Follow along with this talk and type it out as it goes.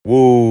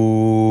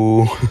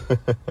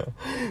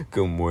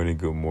Good morning,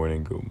 good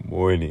morning, good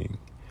morning.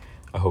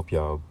 I hope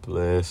y'all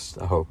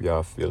blessed. I hope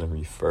y'all feeling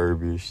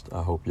refurbished.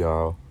 I hope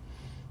y'all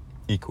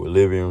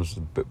equilibrium's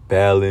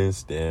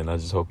balanced, and I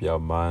just hope y'all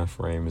mind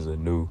frame is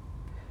anew.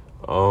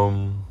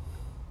 I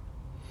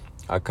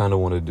kind of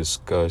want to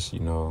discuss,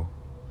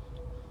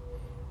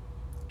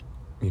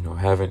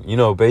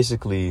 having,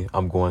 basically,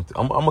 I'm going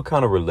through. I'm gonna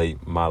kind of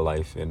relate my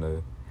life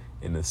in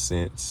a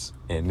sense,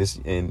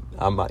 and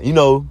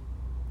I'm,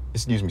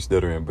 excuse me,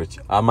 stuttering, but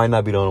I might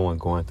not be the only one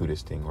going through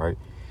this thing, right?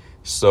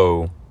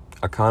 So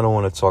I kind of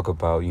want to talk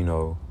about,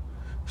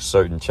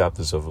 certain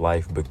chapters of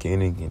life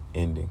beginning and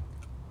ending.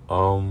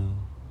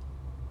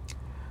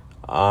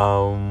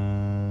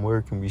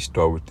 Where can we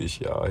start with this,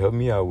 y'all? Help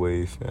me out,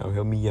 Wave fam.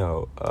 Help me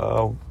out.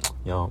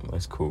 Y'all,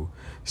 that's cool.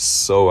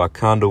 So I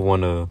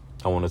want to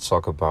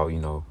talk about,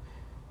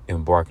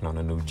 embarking on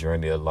a new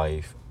journey of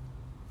life.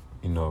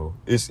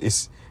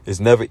 It's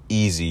never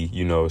easy,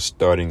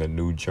 starting a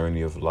new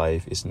journey of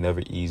life. It's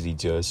never easy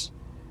just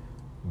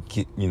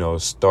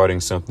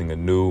starting something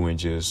anew and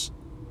just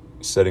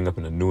setting up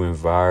in a new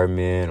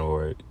environment,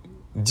 or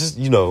just,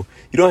 you don't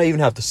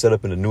even have to set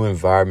up in a new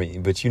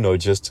environment, but,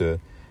 just to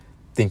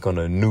think on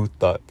a new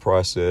thought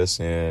process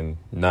and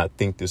not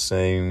think the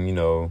same,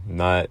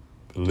 not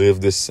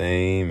live the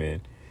same.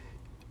 And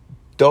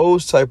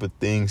those type of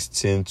things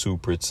tend to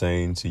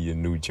pertain to your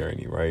new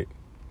journey, right?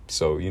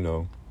 So,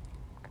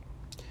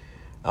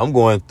 I'm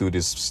going through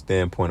this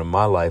standpoint of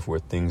my life where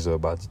things are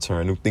about to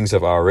turn new. Things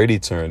have already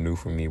turned new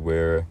for me,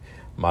 where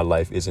my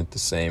life isn't the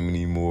same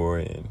anymore,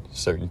 and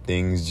certain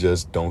things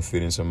just don't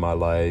fit into my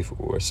life,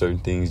 or certain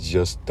things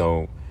just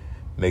don't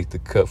make the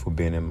cut for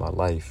being in my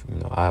life.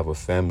 I have a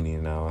family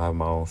now. I have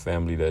my own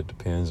family that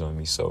depends on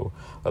me. So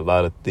a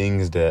lot of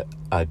things that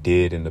I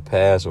did in the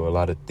past, or a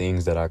lot of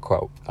things that I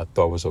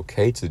thought was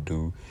okay to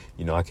do,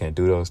 I can't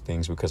do those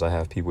things because I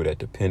have people that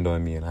depend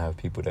on me, and I have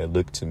people that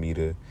look to me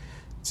to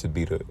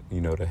be the,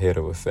 the head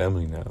of a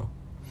family now.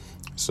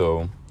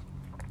 So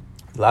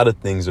a lot of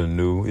things are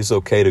new. It's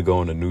okay to go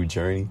on a new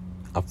journey.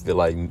 I feel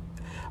like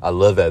I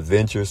love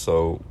adventure.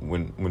 So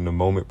when the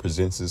moment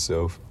presents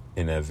itself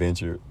and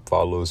adventure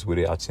follows with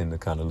it, I tend to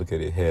kind of look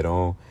at it head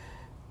on.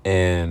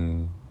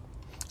 And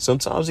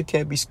sometimes it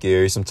can be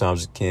scary.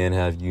 Sometimes it can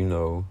have,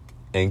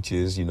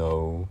 anxious,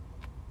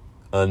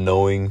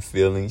 unknowing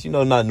feelings,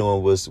 not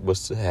knowing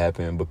what's to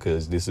happen,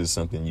 because this is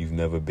something you've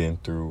never been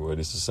through, or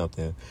this is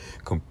something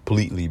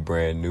completely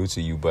brand new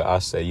to you. But I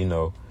say,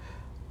 I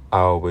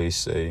always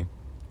say,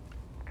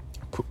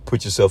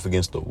 put yourself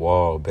against the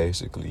wall,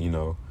 basically,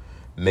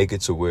 make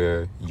it to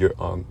where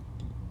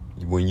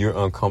when you're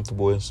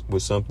uncomfortable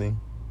with something,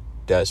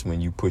 that's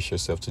when you push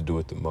yourself to do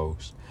it the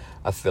most.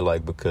 I feel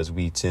like because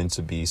we tend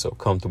to be so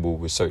comfortable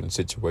with certain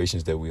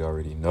situations that we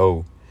already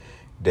know,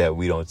 that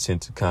we don't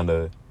tend to kind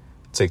of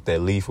take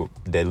that leap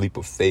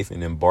of faith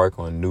and embark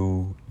on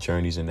new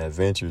journeys and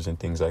adventures and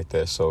things like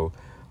that. So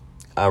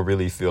I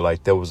really feel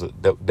like that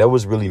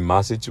was really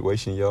my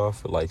situation, y'all.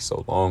 For like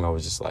so long, I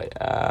was just like,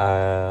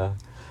 I'm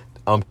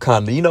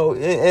kind of,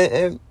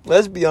 and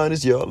let's be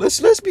honest, y'all.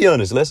 Let's be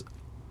honest. Let's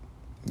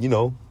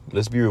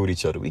be real with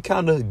each other. We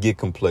kind of get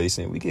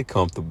complacent. We get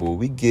comfortable.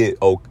 We get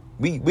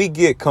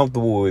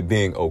comfortable with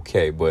being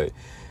okay. But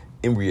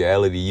in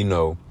reality,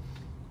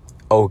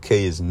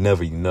 okay is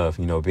never enough.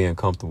 Being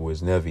comfortable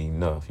is never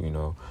enough.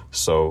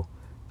 So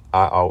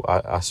I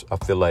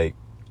feel like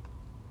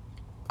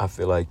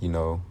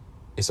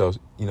it's so,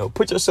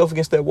 put yourself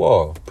against that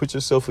wall. Put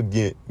yourself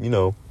against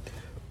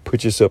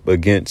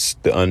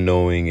the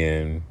unknowing,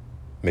 and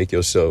make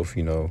yourself,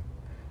 oh,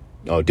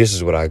 this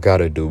is what I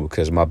gotta do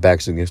because my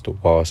back's against the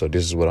wall. So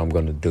this is what I'm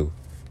gonna do.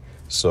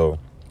 So,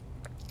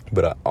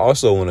 but I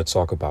also want to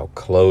talk about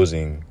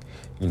closing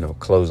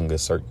a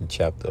certain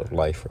chapter of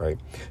life, right?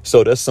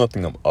 So that's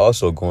something I'm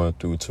also going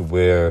through, to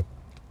where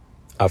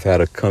I've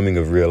had a coming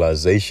of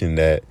realization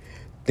that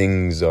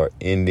things are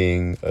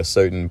ending. A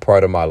certain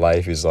part of my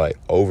life is like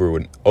over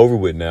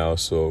with now.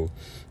 So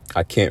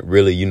I can't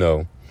really,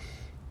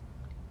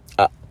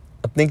 I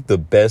think the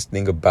best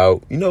thing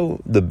about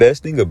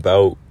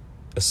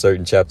a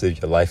certain chapter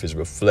of your life is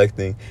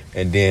reflecting,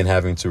 and then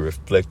having to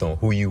reflect on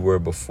who you were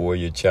before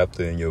your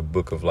chapter in your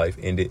book of life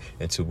ended,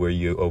 and to where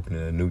you're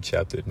opening a new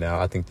chapter now.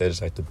 I think that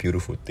is like the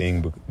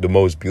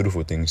most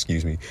beautiful thing,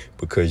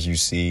 because you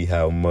see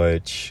how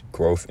much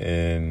growth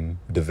and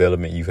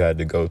development you've had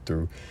to go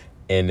through.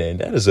 And then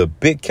that is a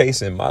big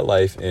case in my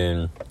life.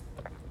 And,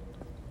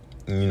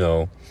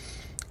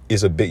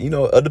 it's a big,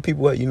 other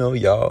people,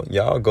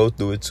 y'all go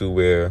through it too,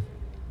 where,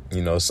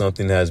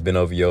 something has been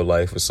over your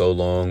life for so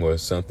long, or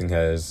something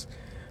has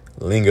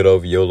lingered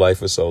over your life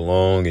for so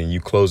long, and you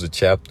close a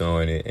chapter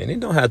on it. And it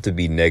don't have to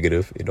be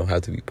negative. It don't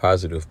have to be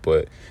positive,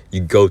 but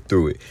you go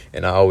through it.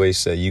 And I always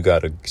say, you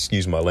got to,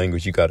 excuse my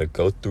language, you got to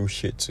go through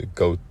shit to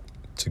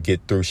get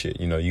through shit.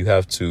 You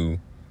have to,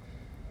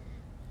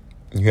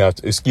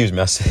 excuse me,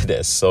 I said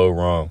that so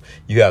wrong.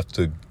 You have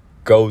to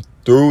go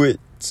through it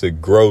to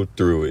grow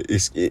through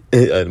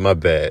it. My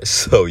bad.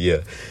 So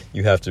yeah,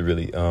 you have to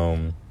really,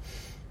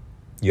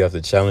 you have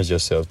to challenge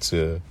yourself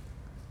to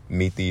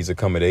meet these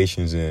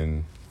accommodations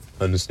and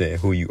understand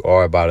who you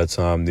are by the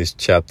time this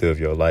chapter of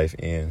your life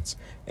ends.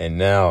 And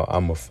now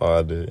I'm a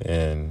father,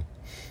 and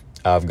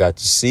I've got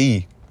to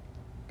see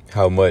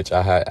how much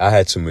I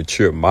had to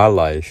mature my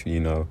life,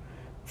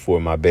 for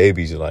my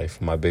baby's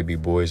life, my baby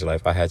boy's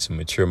life. I had to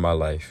mature my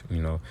life,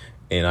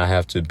 and I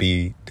have to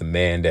be the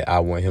man that I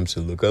want him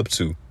to look up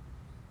to.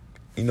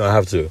 I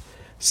have to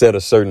set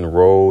a certain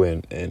role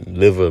and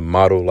live a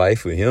model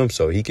life with him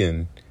so he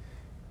can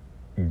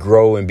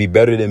grow and be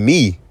better than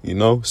me,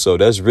 So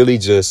that's really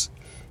just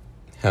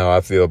how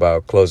I feel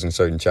about closing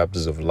certain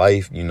chapters of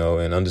life,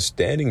 and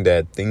understanding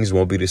that things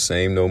won't be the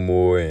same no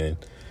more, and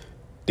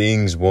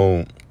things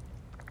won't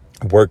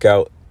work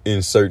out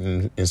in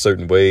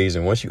certain ways.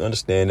 And once you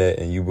understand that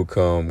and you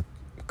become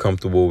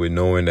comfortable with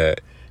knowing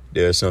that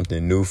there's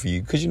something new for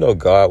you, because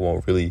God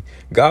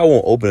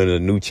won't open a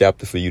new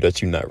chapter for you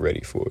that you're not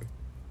ready for.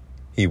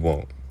 He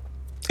won't.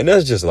 And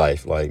that's just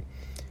life. Like,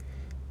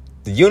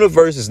 the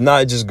universe is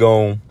not just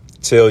going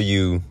to tell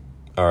you,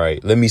 all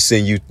right, let me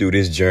send you through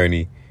this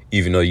journey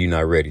even though you're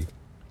not ready.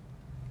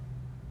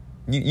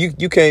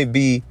 You can't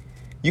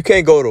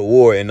go to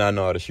war and not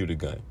know how to shoot a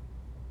gun.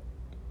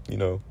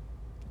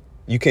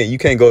 You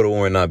can't go to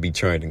war and not be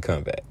trained in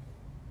combat.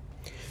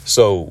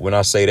 So when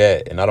I say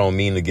that, and I don't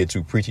mean to get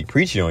too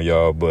preachy on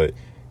y'all, but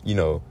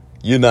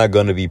you're not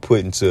going to be put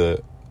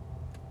into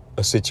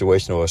a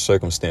situation or a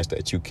circumstance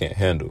that you can't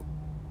handle.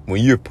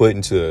 When you're put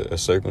into a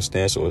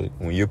circumstance, or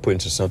when you're put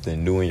into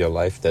something new in your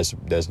life, that's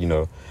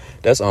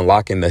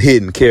unlocking the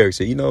hidden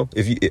character.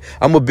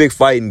 I'm a big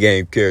fighting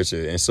game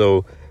character, and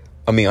so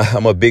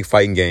I'm a big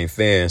fighting game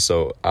fan.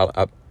 So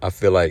I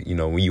feel like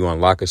when you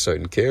unlock a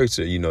certain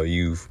character,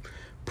 you've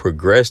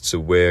progressed to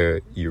where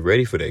you're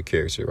ready for that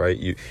character,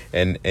 right?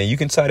 And you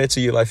can tie that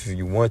to your life if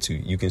you want to.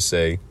 You can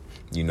say,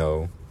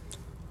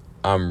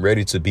 I'm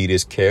ready to be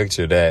this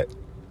character that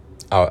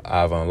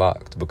I've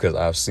unlocked because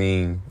I've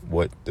seen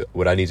what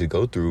I need to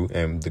go through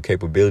and the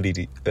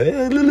capabilities that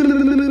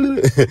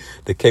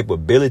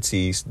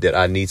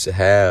I need to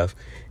have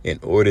in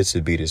order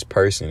to be this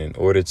person, in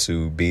order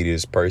to be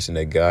this person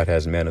that God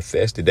has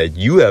manifested, that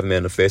you have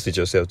manifested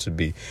yourself to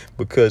be.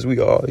 Because we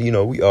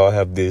all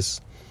have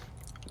this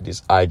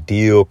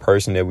ideal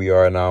person that we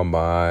are in our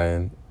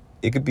mind.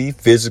 It could be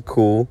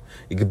physical,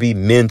 it could be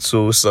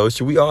mental,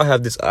 social. We all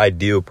have this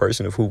ideal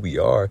person of who we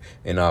are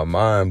in our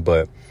mind,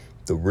 but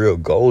the real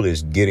goal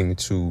is getting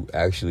to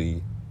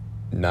actually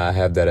not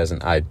have that as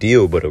an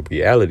ideal, but a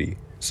reality.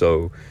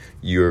 So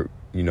you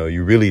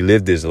really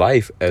live this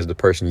life as the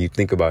person you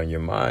think about in your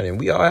mind. And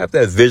we all have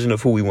that vision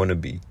of who we want to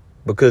be.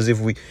 Because if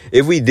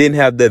we didn't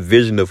have that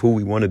vision of who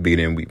we want to be,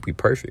 then we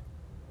perfect,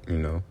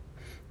 And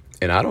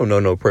I don't know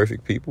no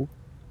perfect people.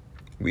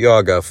 We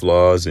all got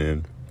flaws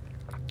and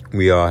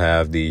we all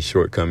have these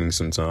shortcomings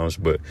sometimes,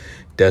 but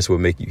that's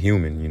what makes you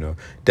human,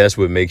 That's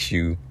what makes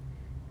you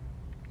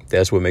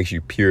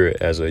pure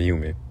as a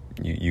human.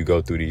 You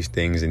go through these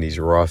things and these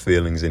raw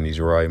feelings and these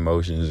raw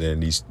emotions,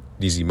 and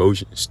these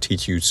emotions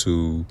teach you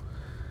to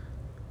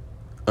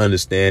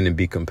understand and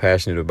be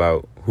compassionate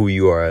about who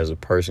you are as a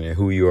person and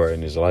who you are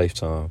in this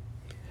lifetime.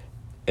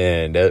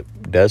 And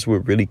that's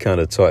what really kind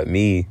of taught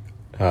me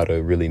how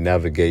to really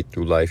navigate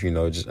through life,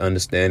 just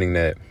understanding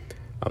that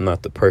I'm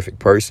not the perfect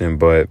person,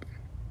 but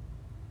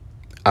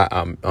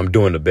I'm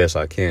doing the best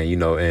I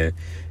can, and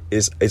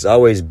it's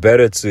always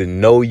better to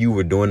know you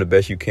were doing the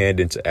best you can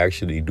than to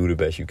actually do the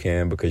best you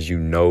can, because you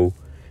know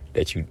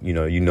that you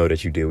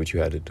did what you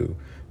had to do.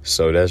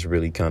 So that's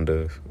really kind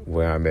of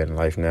where I'm at in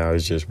life now,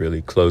 is just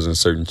really closing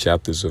certain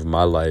chapters of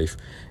my life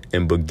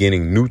and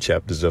beginning new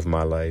chapters of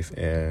my life,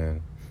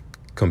 and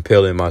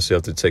compelling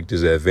myself to take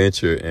this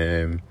adventure,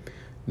 and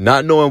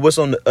not knowing what's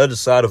on the other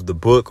side of the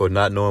book or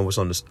not knowing what's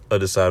on the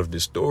other side of the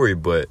story,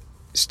 but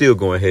still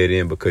going head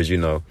in, because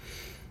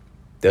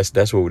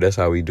that's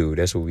how we do.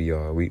 That's what we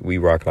are. We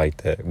rock like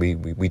that.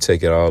 We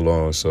take it all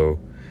on. So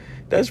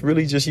that's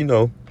really just,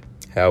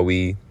 how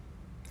we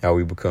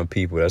become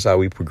people. That's how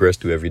we progress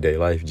through everyday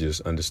life.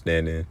 Just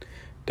understanding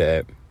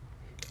that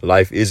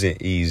life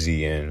isn't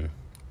easy, and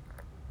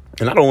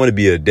I don't want to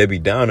be a Debbie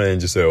Downer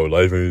and just say, oh,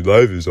 life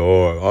is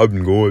hard. I've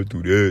been going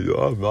through this.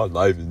 My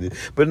life is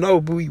this. But no,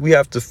 we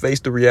have to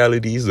face the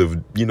realities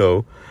of,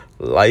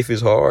 life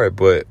is hard,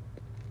 but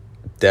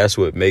that's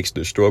what makes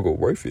the struggle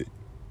worth it.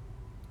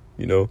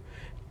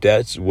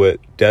 That's what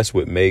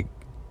make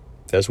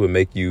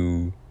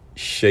you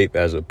shape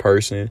as a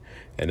person,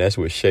 and that's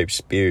what shapes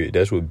spirit.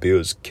 That's what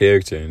builds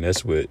character, and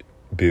that's what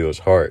builds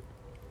heart.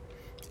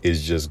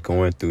 Is just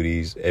going through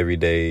these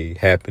everyday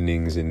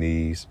happenings and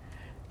these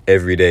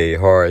everyday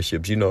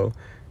hardships. You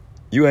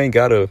ain't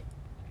gotta,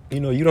 you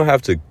don't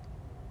have to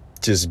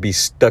just be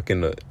stuck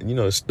in the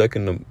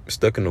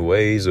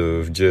ways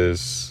of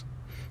just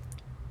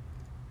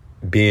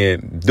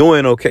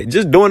doing okay.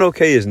 Just doing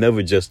okay is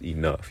never just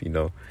enough,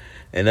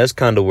 And that's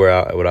kind of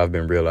what I've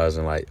been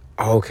realizing. Like,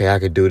 oh, okay, I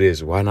could do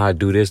this. Why not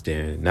do this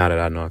then? Now that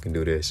I know I can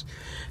do this.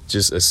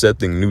 Just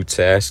accepting new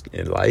tasks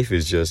in life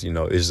is just,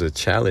 is a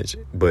challenge,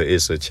 but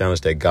it's a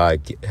challenge that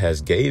God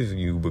has gave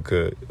you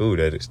because,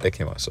 that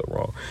came out so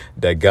wrong.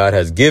 That God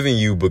has given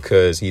you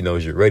because he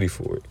knows you're ready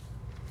for it.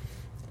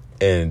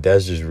 And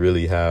that's just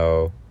really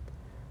how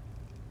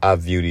I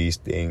view these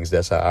things.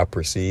 That's how I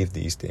perceive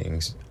these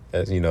things.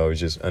 As,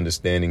 just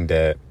understanding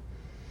that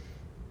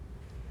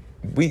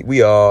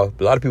we all,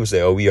 a lot of people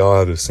say, oh, we all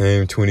have the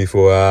same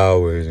 24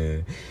 hours.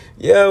 And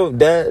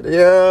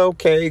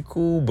okay,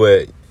 cool.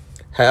 But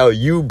how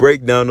you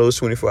break down those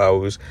 24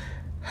 hours,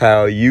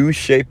 how you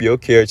shape your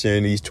character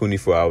in these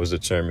 24 hours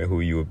determine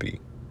who you will be.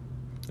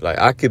 Like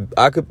I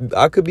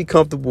could be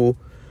comfortable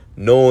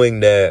knowing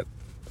that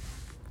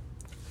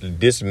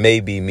this may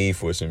be me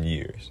for some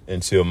years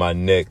until my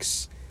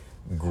next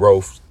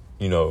growth,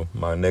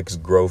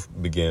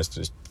 begins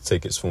to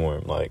take its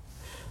form. Like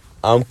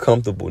I'm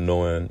comfortable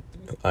knowing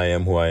I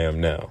am who I am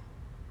now.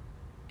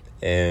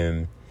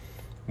 And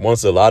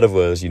once a lot of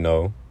us,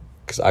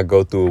 because I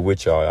go through it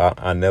with y'all.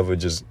 I never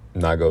just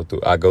not go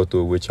through. I go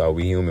through it with y'all.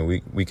 We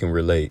human. We can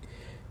relate.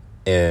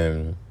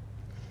 And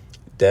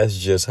that's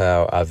just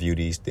how I view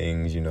these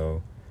things,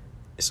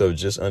 So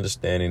just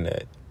understanding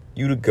that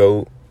you the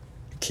GOAT,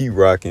 keep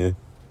rocking,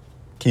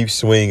 keep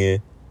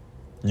swinging.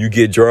 You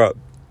get dropped,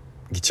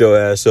 get your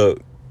ass up,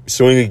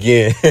 swing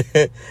again.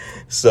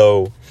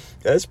 So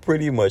that's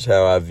pretty much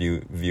how I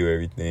view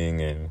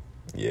everything. And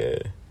yeah,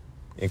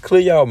 and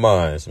clear y'all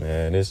minds,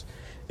 man.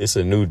 It's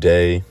a new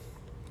day.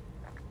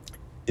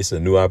 It's a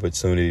new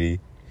opportunity.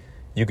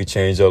 You could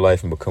change your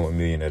life and become a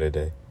millionaire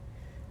today.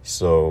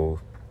 So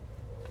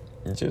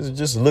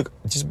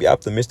just be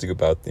optimistic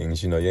about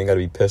things. You ain't got to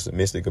be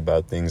pessimistic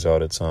about things all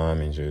the time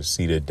and just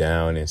see the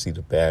down and see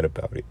the bad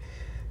about it.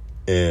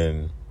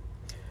 And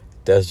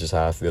that's just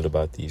how I feel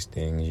about these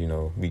things.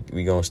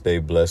 We gonna stay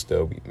blessed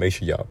though. Make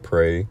sure y'all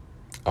pray.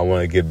 I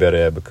want to get better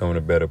at becoming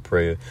a better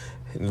prayer.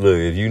 Look,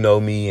 if you know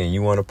me and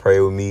you want to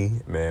pray with me,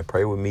 man,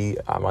 pray with me.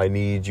 I might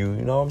need you.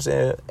 You know what I'm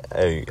saying?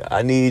 Hey,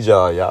 I need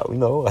y'all.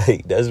 Y'all,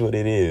 like, that's what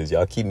it is.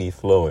 Y'all keep me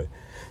flowing.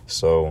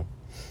 So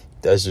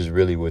that's just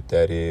really what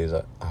that is.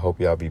 I hope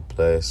y'all be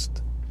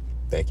blessed.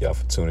 Thank y'all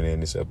for tuning in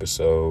this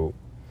episode.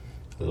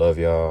 I love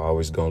y'all.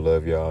 Always gonna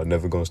love y'all.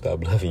 Never gonna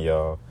stop loving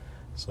y'all.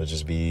 So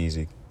just be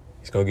easy.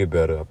 It's gonna get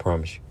better. I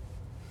promise you.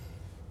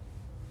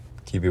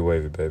 Keep it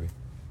wavy, baby.